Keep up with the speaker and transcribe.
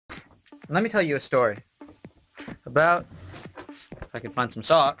Let me tell you a story about, if I can find some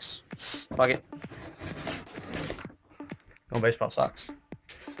socks, fuck it, no baseball socks,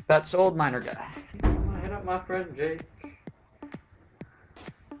 about this old miner guy. Hit up my friend Jake.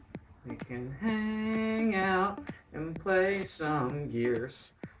 We can hang out and play some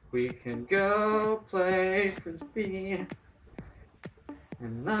gears. We can go play frisbee.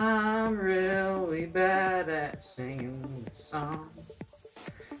 And I'm really bad at singing the song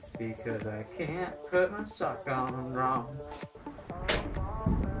because I can't put my sock on wrong.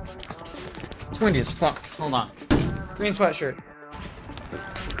 It's windy as fuck. Hold on. Green sweatshirt.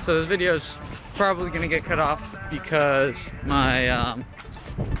 So this video's probably gonna get cut off because my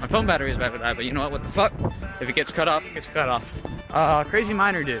phone battery is about to die, but you know what? What the fuck? If it gets cut off, it gets cut off. Crazy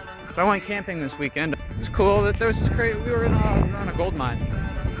miner dude. So I went camping this weekend. It was cool that there was this we were on a gold mine.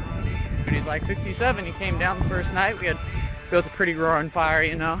 And he's like 67, he came down the first night, we had built a pretty roaring fire,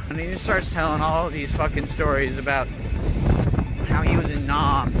 you know, and he just starts telling all these fucking stories about how he was in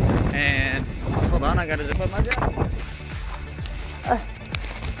Nam, and, hold on, I gotta zip up my jacket.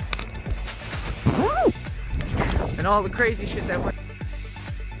 And all the crazy shit that went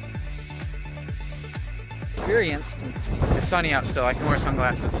experienced. It's sunny out still, I can wear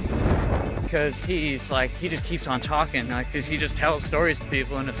sunglasses. Because he's like, he just keeps on talking, like, because he just tells stories to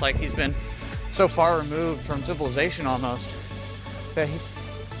people, and it's like he's been so far removed from civilization almost that he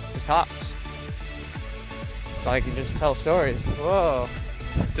just talks. Like, he just tells stories. Whoa.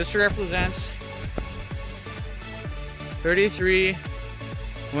 This represents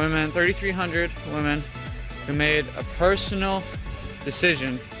 3,300 women who made a personal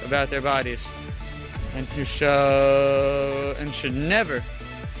decision about their bodies and who should never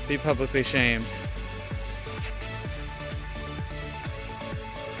be publicly shamed.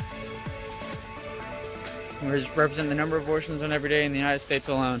 Represent the number of abortions done every day in the United States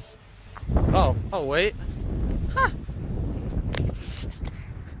alone. Oh wait. Huh.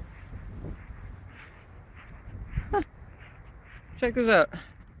 Huh. Check this out.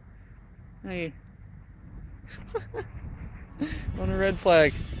 Hey. On a red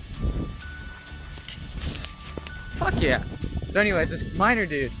flag. Fuck yeah. So anyways, this miner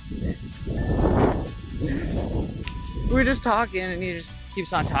dude, we were just talking and he just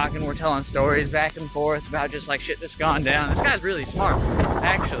keeps on talking. We're telling stories back and forth about just like shit that's gone down. This guy's really smart,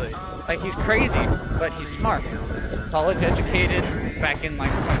 actually. Like, he's crazy, but he's smart. College educated back in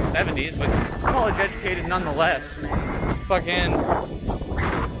like the 70s, but college educated nonetheless. Fucking, you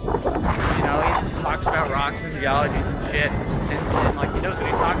know, he talks about rocks and geologies and shit. And like, he knows what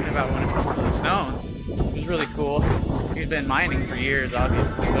he's talking about when it comes to the stones, which is really cool. He's been mining for years,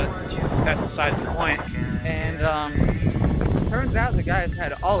 obviously, but that's besides the point. And turns out the guy's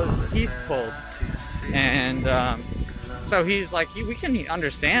had all his teeth pulled, and so he's like, we can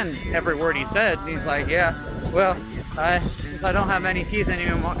understand every word he said. And he's like, yeah, well, since I don't have any teeth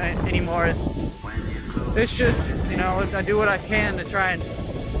anymore, it's just, you know, I do what I can to try and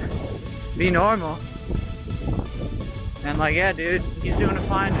be normal. And like, yeah, dude, he's doing a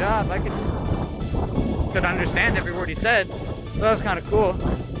fine job. I could understand every word he said, so that was kind of cool.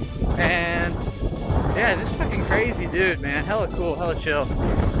 And yeah, this fucking crazy dude, man, hella cool, hella chill.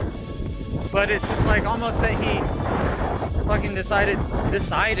 But it's just like almost that he fucking decided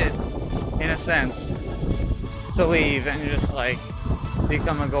in a sense to leave and just like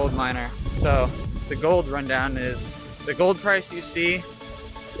become a gold miner. So the gold rundown is, the gold price you see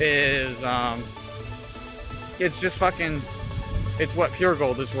is it's just fucking, it's what pure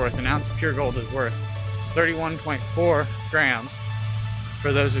gold is worth. An ounce of pure gold is worth. 31.4 grams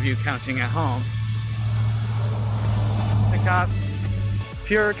for those of you counting at home. The cops,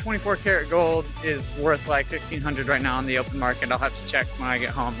 pure 24 karat gold is worth like $1,600 right now on the open market. I'll have to check when I get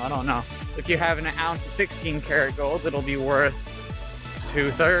home, I don't know. If you have an ounce of 16 karat gold, it'll be worth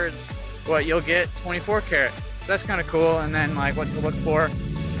 2/3 what you'll get 24 karat. So that's kind of cool. And then like what to look for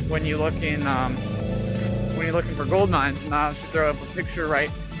when you look in when you're looking for gold mines. And I should throw up a picture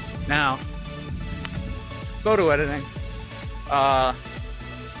right now. Photo editing.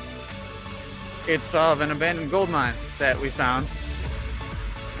 It's of an abandoned gold mine that we found.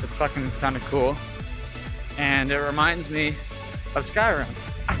 It's fucking kind of cool. And it reminds me of Skyrim.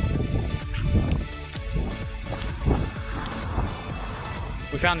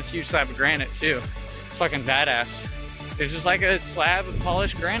 We found this huge slab of granite too. It's fucking badass. There's just like a slab of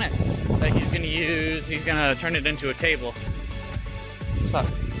polished granite that he's gonna use. He's gonna turn it into a table. What's up?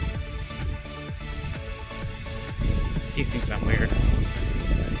 He thinks I'm weird,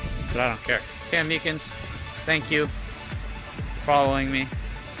 but I don't care. Cam Meekins, thank you for following me.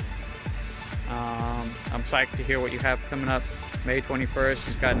 I'm psyched to hear what you have coming up. May 21st.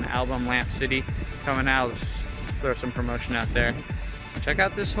 He's got an album, Lamp City, coming out. Let's just throw some promotion out there. Check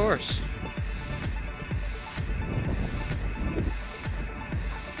out this horse.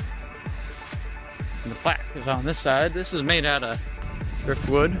 And the plaque is on this side. This is made out of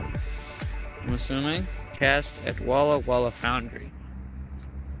driftwood, I'm assuming. Cast at Walla Walla Foundry.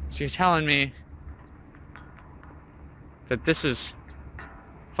 So you're telling me that this is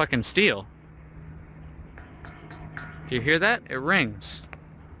fucking steel? Do you hear that? It rings.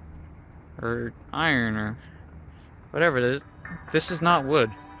 Or iron, or whatever it is. This is not wood.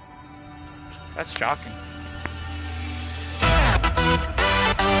 That's shocking.